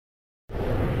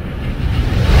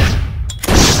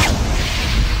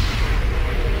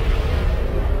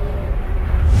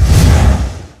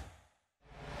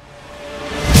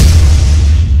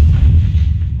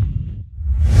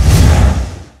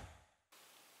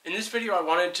In this video I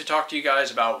wanted to talk to you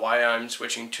guys about why I'm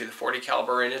switching to the .40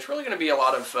 caliber, and it's really going to be a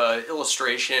lot of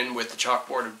illustration with the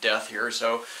chalkboard of death here.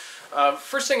 So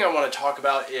first thing I want to talk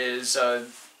about is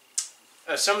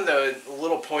some of the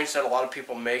little points that a lot of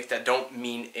people make that don't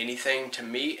mean anything to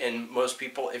me and most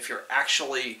people if you're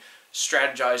actually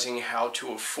strategizing how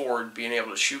to afford being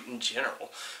able to shoot in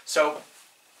general. So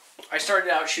I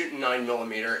started out shooting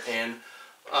 9mm, and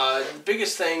the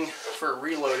biggest thing for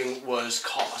reloading was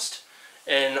cost.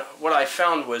 And what I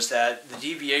found was that the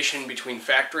deviation between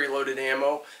factory loaded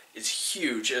ammo is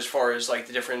huge as far as like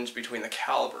the difference between the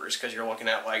calibers, because you're looking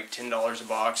at like $10 a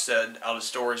box out of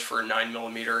stores for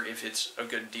 9mm if it's a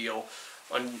good deal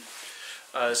on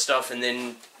stuff, and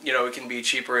then you know it can be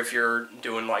cheaper if you're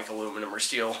doing like aluminum or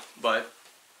steel, but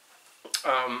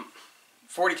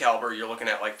 40 caliber you're looking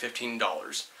at like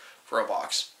 $15 for a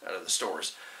box out of the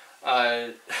stores,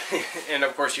 and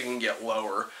of course you can get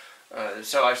lower.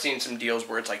 So I've seen some deals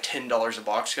where it's like $10 a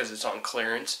box because it's on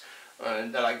clearance.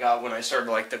 That I got when I started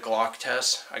like the Glock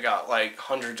tests. I got like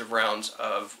hundreds of rounds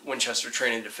of Winchester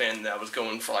Train and Defend that was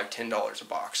going for like $10 a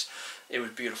box. It was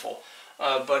beautiful.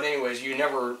 But anyways, you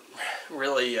never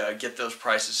really get those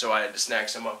prices, so I had to snag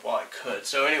some up while I could.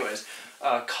 So anyways,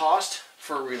 cost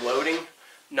for reloading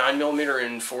 9mm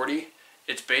and 40,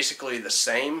 it's basically the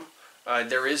same.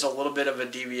 There is a little bit of a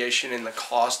deviation in the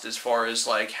cost as far as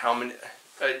like how many.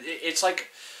 It's like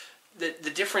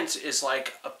the difference is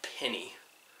like a penny,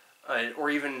 or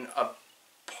even a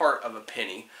part of a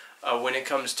penny when it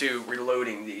comes to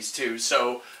reloading these two.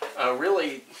 So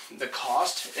really the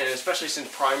cost, and especially since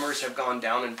primers have gone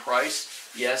down in price,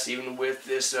 yes, even with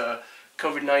this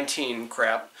COVID-19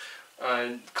 crap,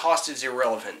 cost is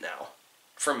irrelevant now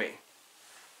for me.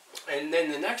 And then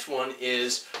the next one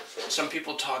is, some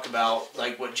people talk about,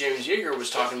 like what James Yeager was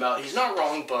talking about. He's not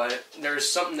wrong, but there's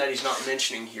something that he's not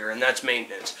mentioning here, and that's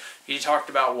maintenance. He talked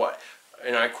about what,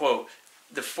 and I quote,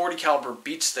 the .40 caliber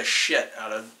beats the shit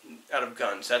out of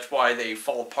guns. That's why they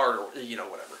fall apart, or you know,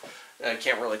 whatever. I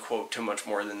can't really quote too much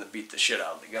more than the beat the shit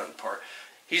out of the gun part.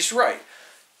 He's right.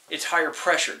 It's higher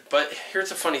pressured, but here's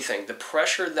the funny thing. The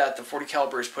pressure that the .40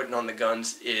 caliber is putting on the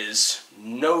guns is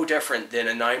no different than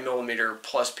a 9mm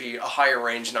plus P, a higher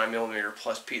range 9mm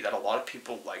plus P that a lot of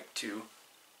people like to,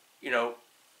 you know,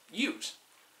 use.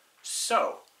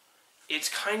 So, it's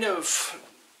kind of,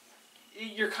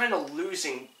 you're kind of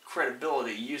losing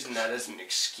credibility using that as an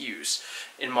excuse,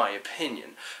 in my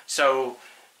opinion. So,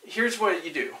 here's what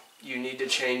you do. You need to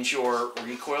change your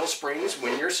recoil springs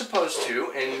when you're supposed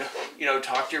to, and you know,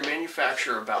 talk to your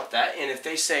manufacturer about that. And if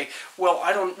they say, well,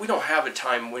 we don't have a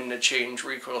time when to change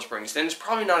recoil springs, then it's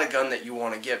probably not a gun that you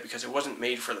want to get because it wasn't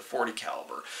made for the .40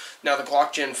 caliber. Now the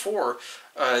Glock Gen 4,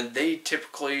 they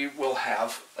typically will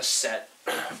have a set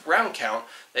round count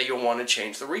that you'll want to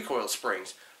change the recoil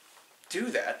springs. Do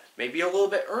that maybe a little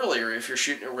bit earlier if you're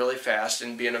shooting it really fast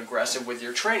and being aggressive with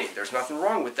your training. There's nothing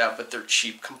wrong with that, but they're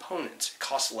cheap components. It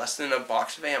costs less than a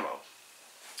box of ammo.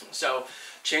 So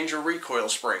change your recoil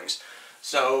springs.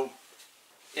 So,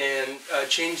 and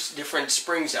change different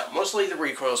springs out. Mostly the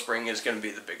recoil spring is going to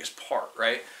be the biggest part,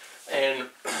 right? And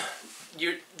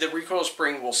the recoil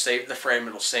spring will save the frame,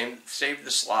 it'll save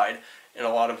the slide, and a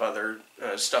lot of other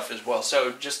stuff as well.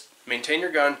 So just maintain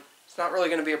your gun. It's not really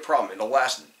going to be a problem. It'll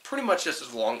last pretty much just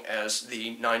as long as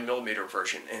the 9mm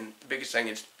version. And the biggest thing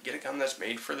is get a gun that's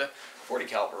made for the .40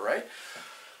 caliber, right?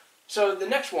 So the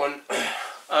next one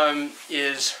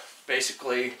is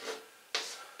basically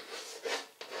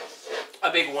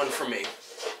a big one for me.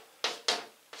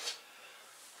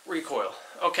 Recoil.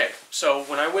 Okay, so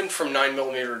when I went from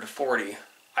 9mm to 40,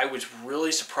 I was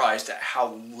really surprised at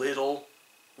how little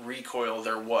recoil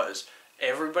there was.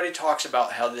 Everybody talks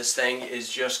about how this thing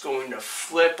is just going to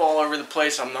flip all over the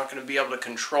place. I'm not going to be able to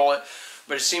control it.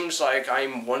 But it seems like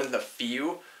I'm one of the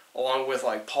few, along with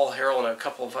like Paul Harrell and a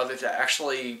couple of others, that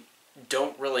actually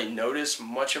don't really notice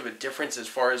much of a difference as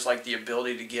far as like the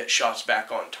ability to get shots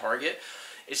back on target.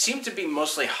 It seems to be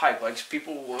mostly hype. Like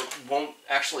people won't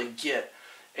actually get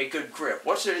a good grip.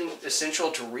 What's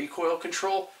essential to recoil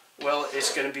control? Well,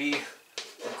 it's going to be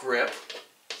grip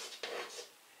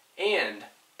and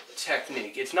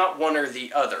technique. It's not one or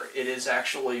the other. It is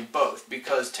actually both,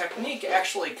 because technique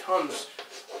actually comes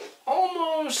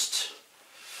almost...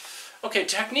 Okay,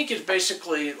 technique is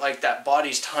basically like that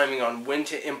body's timing on when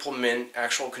to implement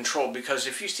actual control, because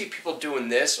if you see people doing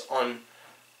this on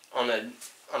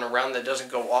a round that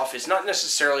doesn't go off, it's not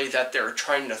necessarily that they're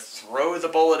trying to throw the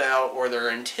bullet out or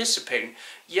they're anticipating.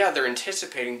 Yeah, they're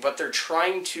anticipating, but they're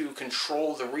trying to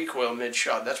control the recoil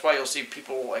mid-shot. That's why you'll see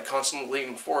people like constantly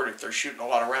leaning forward if they're shooting a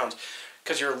lot of rounds,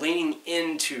 because you're leaning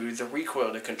into the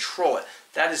recoil to control it.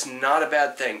 That is not a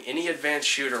bad thing. Any advanced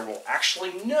shooter will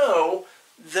actually know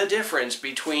the difference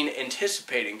between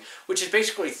anticipating, which is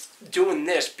basically doing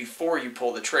this before you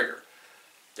pull the trigger.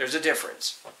 There's a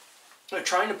difference.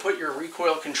 Trying to put your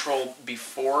recoil control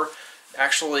before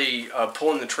actually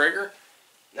pulling the trigger,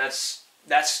 that's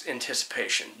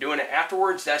anticipation. Doing it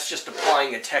afterwards, that's just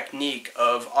applying a technique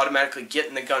of automatically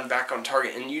getting the gun back on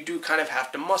target, and you do kind of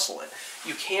have to muscle it.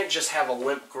 You can't just have a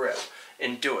limp grip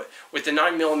and do it. With the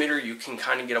 9mm, you can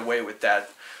kind of get away with that,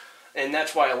 and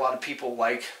that's why a lot of people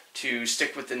like to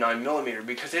stick with the 9mm,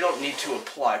 because they don't need to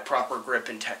apply proper grip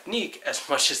and technique as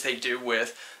much as they do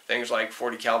with things like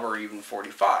 40 caliber or even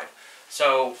 45.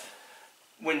 So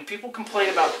when people complain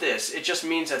about this, it just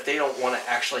means that they don't want to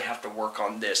actually have to work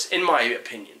on this, in my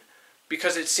opinion.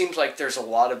 Because it seems like there's a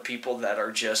lot of people that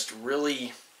are just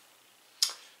really,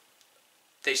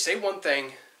 they say one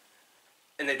thing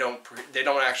and they don't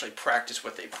actually practice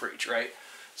what they preach, right?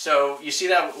 So you see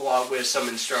that a lot with some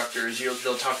instructors.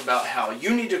 They'll talk about how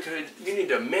you need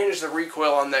to manage the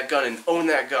recoil on that gun and own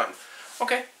that gun.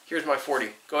 Okay, here's my 40.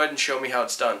 Go ahead and show me how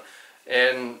it's done.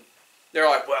 And they're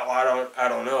like, well, I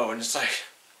don't know. And it's like,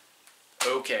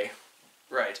 okay,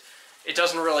 right. It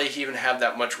doesn't really even have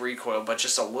that much recoil, but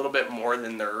just a little bit more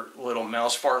than their little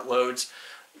mouse fart loads.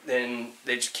 Then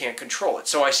they just can't control it.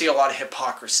 So I see a lot of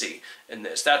hypocrisy in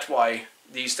this. That's why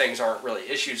these things aren't really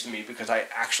issues to me, because I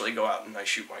actually go out and I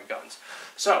shoot my guns.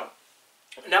 So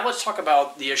now let's talk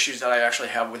about the issues that I actually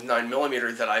have with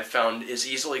 9mm that I've found is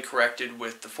easily corrected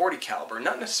with the 40 caliber.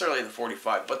 Not necessarily the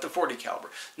 45, but the 40 caliber.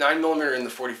 9mm and the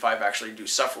 45 actually do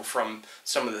suffer from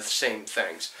some of the same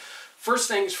things. First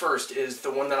things first is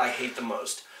the one that I hate the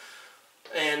most.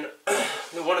 And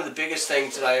one of the biggest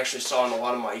things that I actually saw in a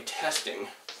lot of my testing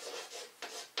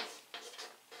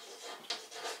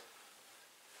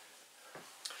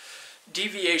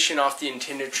deviation off the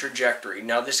intended trajectory.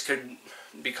 Now this could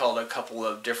be called a couple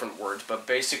of different words, but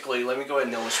basically, let me go ahead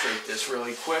and illustrate this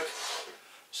really quick.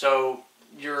 So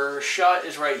your shot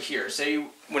is right here. Say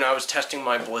when I was testing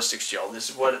my ballistics gel, this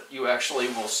is what you actually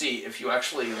will see. If you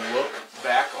actually look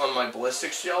back on my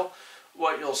ballistics gel,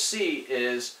 what you'll see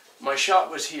is my shot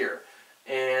was here,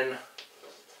 and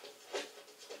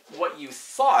what you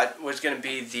thought was going to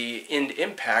be the end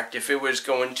impact, if it was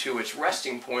going to its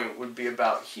resting point, would be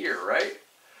about here, right?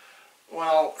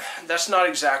 Well, that's not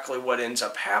exactly what ends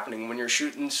up happening when you're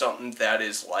shooting something that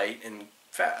is light and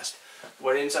fast.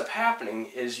 What ends up happening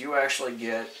is you actually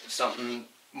get something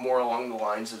more along the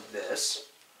lines of this,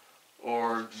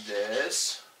 or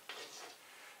this,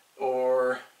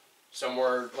 or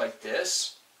somewhere like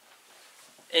this.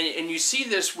 And you see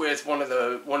this with one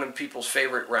of people's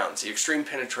favorite rounds. The Extreme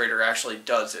Penetrator actually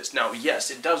does this. Now, yes,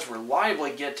 it does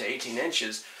reliably get to 18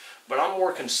 inches, but I'm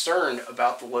more concerned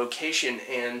about the location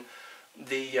and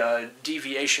the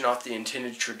deviation off the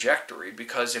intended trajectory,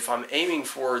 because if I'm aiming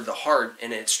for the heart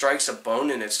and it strikes a bone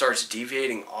and it starts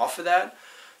deviating off of that,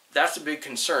 that's a big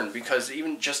concern, because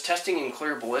even just testing in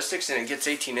clear ballistics and it gets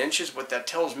 18 inches, what that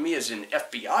tells me is in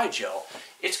FBI gel,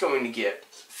 it's going to get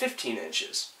 15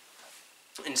 inches.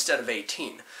 Instead of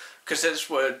 18, because that's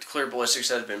what clear ballistics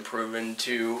has been proven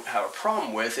to have a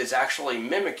problem with, is actually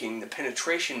mimicking the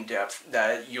penetration depth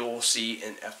that you'll see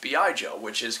in FBI gel,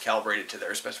 which is calibrated to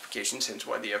their specifications, hence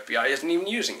why the FBI isn't even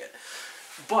using it.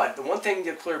 But the one thing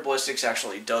that clear ballistics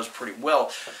actually does pretty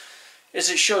well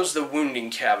is it shows the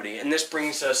wounding cavity, and this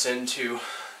brings us into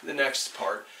the next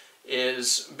part,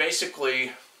 is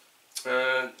basically,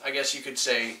 I guess you could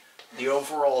say, the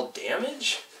overall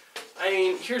damage. I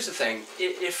mean, here's the thing.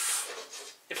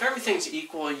 If everything's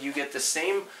equal, you get the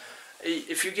same.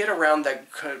 If you get a round that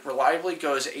reliably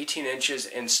goes 18 inches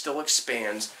and still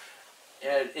expands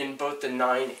in both the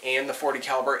 9 and the 40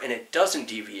 caliber, and it doesn't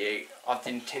deviate off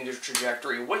the intended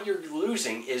trajectory, what you're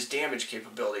losing is damage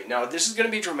capability. Now, this is going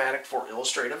to be dramatic for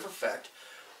illustrative effect,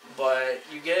 but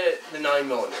you get the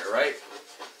 9mm, right?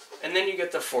 And then you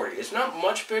get the 40. It's not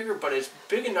much bigger, but it's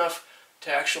big enough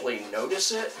to actually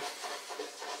notice it.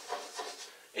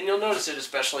 And you'll notice it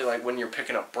especially like when you're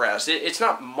picking up brass. It's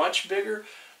not much bigger,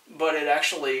 but it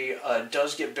actually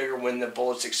does get bigger when the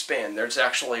bullets expand. There's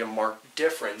actually a marked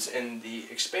difference in the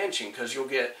expansion, because you'll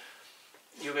get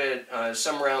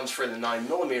some rounds for the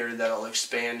 9mm that'll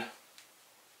expand,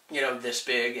 you know, this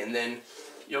big, and then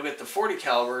you'll get the 40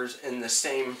 calibers in the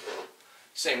same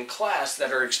class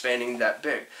that are expanding that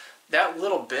big. That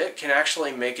little bit can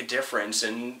actually make a difference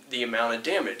in the amount of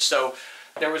damage. So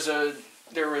there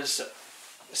was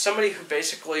somebody who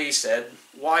basically said,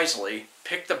 wisely,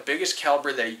 pick the biggest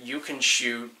caliber that you can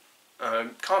shoot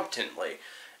competently.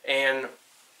 And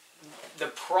the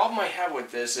problem I have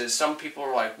with this is some people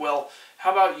are like, well,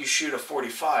 how about you shoot a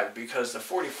 45, because the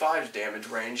 45's damage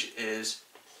range is,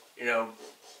 you know,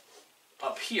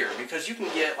 up here, because you can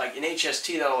get like an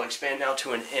HST that'll expand now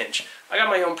to an inch. I got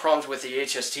my own problems with the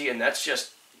HST, and that's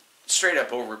just straight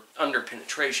up under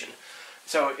penetration.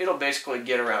 So it'll basically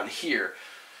get around here,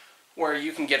 where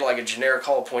you can get like a generic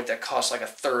hollow point that costs like a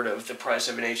third of the price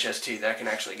of an HST that can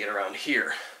actually get around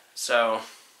here. So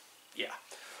yeah,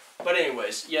 but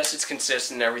anyways, yes, it's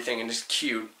consistent and everything, and it's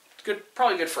cute. It's good,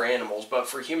 probably good for animals, but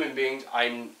for human beings,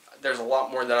 there's a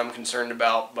lot more that I'm concerned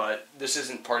about, but this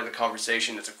isn't part of the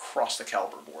conversation. It's across the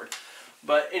caliber board.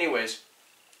 But anyways,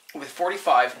 with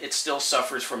 45, it still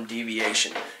suffers from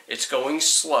deviation. It's going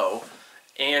slow,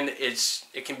 and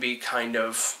it can be kind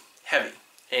of heavy.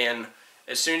 And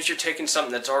as soon as you're taking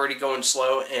something that's already going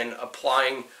slow and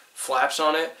applying flaps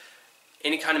on it,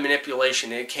 any kind of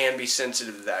manipulation, it can be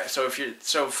sensitive to that.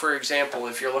 So for example,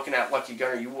 if you're looking at Lucky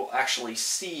Gunner, you will actually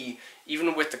see,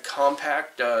 even with the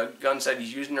compact guns that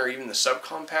he's using, or even the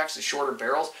subcompacts, the shorter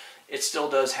barrels, it still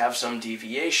does have some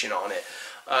deviation on it.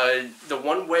 The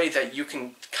one way that you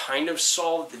can kind of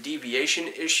solve the deviation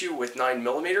issue with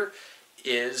 9mm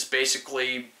is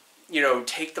basically, you know,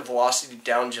 take the velocity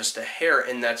down just a hair,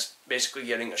 and that's basically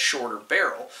getting a shorter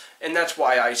barrel. And that's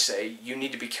why I say you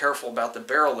need to be careful about the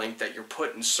barrel length that you're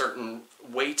putting certain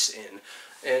weights in,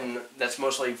 and that's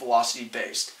mostly velocity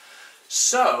based.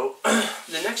 So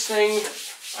the next thing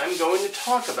I'm going to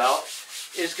talk about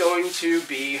is going to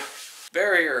be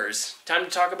barriers. Time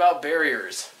to talk about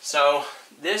barriers. So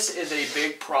this is a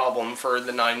big problem for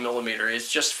the 9mm.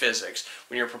 It's just physics.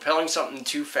 When you're propelling something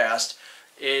too fast,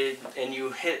 and you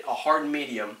hit a hard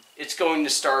medium, it's going to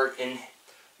start in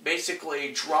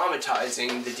basically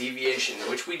dramatizing the deviation,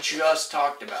 which we just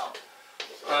talked about.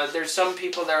 There's some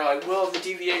people that are like, well, the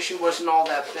deviation wasn't all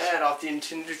that bad off the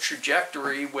intended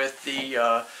trajectory with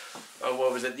the,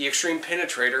 what was it, the extreme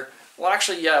penetrator. Well,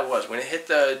 actually, yeah, it was. When it hit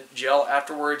the gel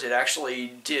afterwards, it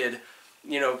actually did,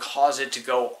 you know, cause it to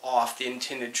go off the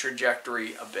intended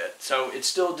trajectory a bit. So it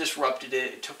still disrupted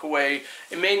it. It took away,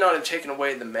 it may not have taken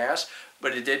away the mass,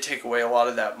 but it did take away a lot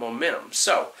of that momentum.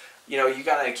 So, you know, you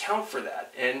got to account for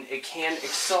that, and it can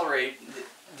accelerate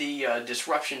the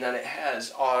disruption that it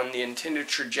has on the intended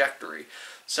trajectory.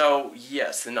 So,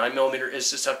 yes, the 9mm is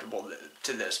susceptible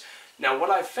to this. Now, what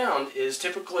I've found is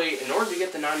typically, in order to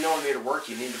get the 9mm work,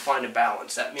 you need to find a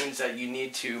balance. That means that you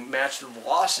need to match the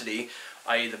velocity,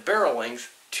 i.e. the barrel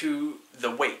length, to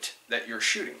the weight that you're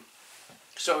shooting.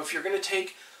 So if you're going to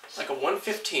take like a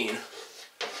 115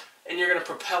 and you're going to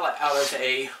propel it out of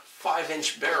a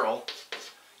 5-inch barrel,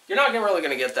 you're not really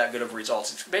going to get that good of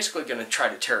results. It's basically going to try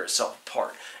to tear itself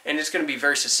apart, and it's going to be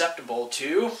very susceptible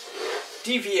to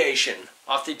deviation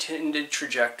off the intended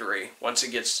trajectory once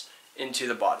it gets into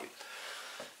the body.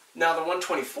 Now the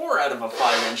 124 out of a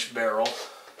 5-inch barrel,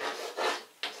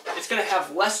 it's going to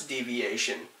have less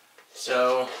deviation,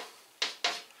 so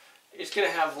it's going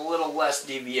to have a little less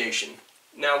deviation.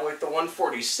 Now with the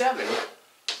 147,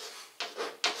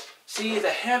 see, the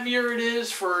heavier it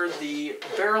is for the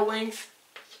barrel length,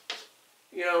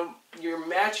 you know, you're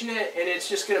matching it, and it's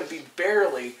just going to be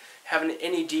barely having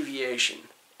any deviation.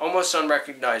 Almost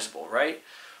unrecognizable, right?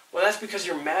 Well, that's because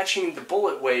you're matching the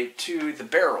bullet weight to the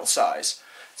barrel size.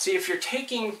 See, if you're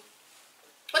taking,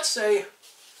 let's say,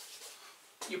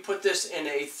 you put this in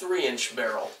a 3-inch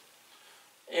barrel,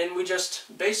 and we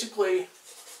just basically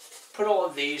put all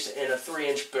of these in a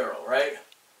 3-inch barrel, right?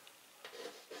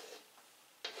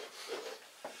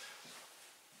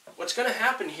 What's going to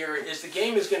happen here is the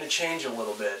game is going to change a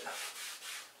little bit.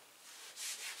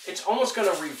 It's almost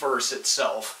going to reverse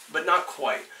itself, but not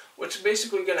quite. What's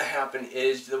basically going to happen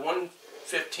is the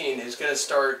 115 is going to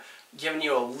start giving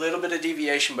you a little bit of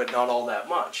deviation, but not all that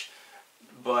much.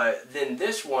 But then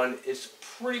this one is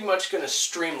pretty much going to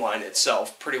streamline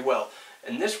itself pretty well.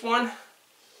 And this one,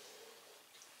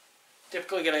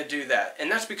 typically going to do that.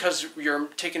 And that's because you're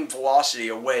taking velocity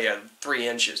away at 3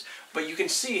 inches. But you can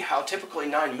see how typically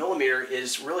 9mm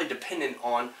is really dependent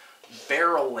on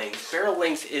barrel length. Barrel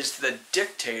length is the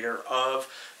dictator of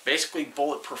basically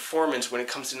bullet performance when it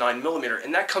comes to 9mm.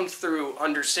 And that comes through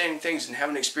understanding things and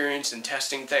having experience and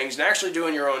testing things and actually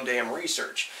doing your own damn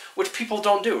research, which people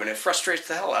don't do, and it frustrates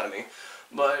the hell out of me.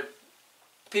 But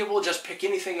people will just pick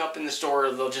anything up in the store,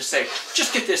 they'll just say,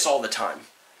 just get this all the time.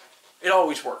 It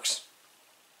always works.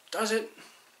 Does it?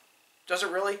 Does it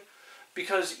really?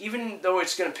 Because even though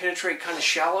it's going to penetrate kind of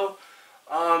shallow,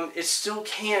 it still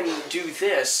can do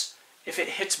this if it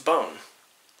hits bone.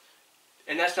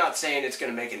 And that's not saying it's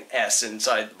going to make an S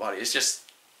inside the body. It's just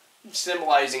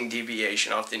symbolizing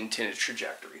deviation off the intended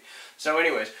trajectory. So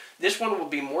anyways, this one will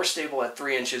be more stable at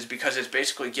 3 inches because it's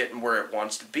basically getting where it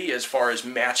wants to be as far as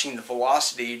matching the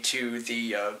velocity to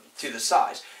the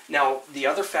size. Now, the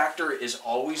other factor is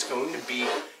always going to be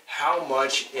how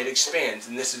much it expands,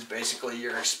 and this is basically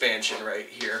your expansion right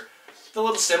here. The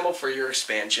little symbol for your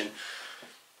expansion.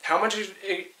 How much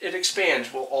it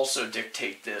expands will also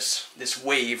dictate this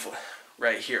wave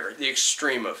right here, the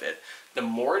extreme of it. The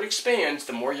more it expands,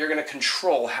 the more you're going to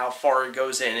control how far it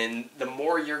goes in, and the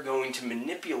more you're going to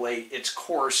manipulate its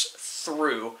course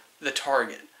through the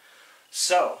target.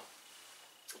 So,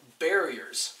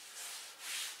 barriers.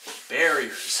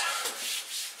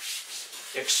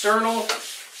 External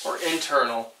or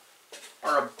internal,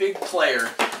 are a big player.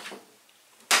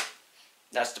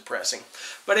 That's depressing.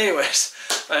 But anyways,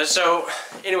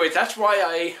 that's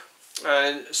why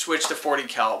I switched to 40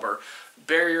 caliber.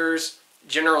 Barriers,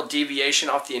 general deviation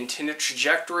off the intended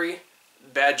trajectory,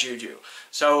 bad juju.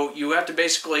 So you have to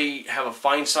basically have a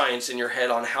fine science in your head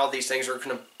on how these things are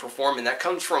going to perform, and that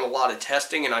comes from a lot of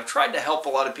testing, and I've tried to help a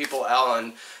lot of people out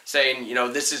on saying, you know,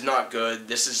 this is not good,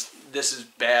 this is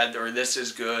bad, or this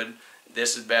is good,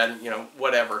 this is bad, you know,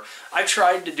 whatever. I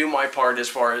tried to do my part as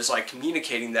far as like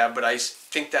communicating that, but I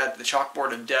think that the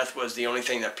chalkboard of death was the only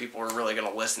thing that people were really going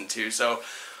to listen to. So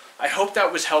I hope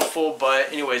that was helpful,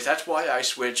 but anyways, that's why I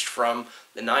switched from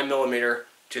the 9mm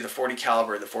to the 40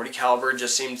 caliber. The 40 caliber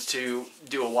just seems to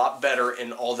do a lot better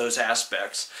in all those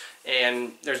aspects.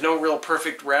 And there's no real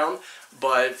perfect round,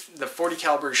 but the 40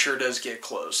 caliber sure does get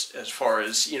close as far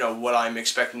as, you know, what I'm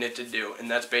expecting it to do.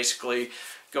 And that's basically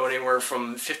going anywhere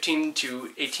from 15 to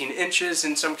 18 inches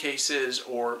in some cases,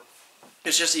 or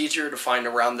it's just easier to find a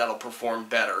round that'll perform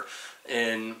better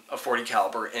in a 40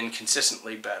 caliber and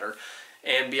consistently better,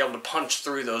 and be able to punch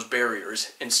through those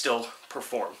barriers and still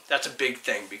perform. That's a big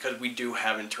thing because we do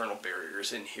have internal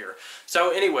barriers in here.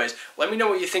 So anyways, let me know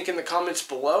what you think in the comments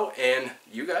below, and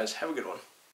you guys have a good one.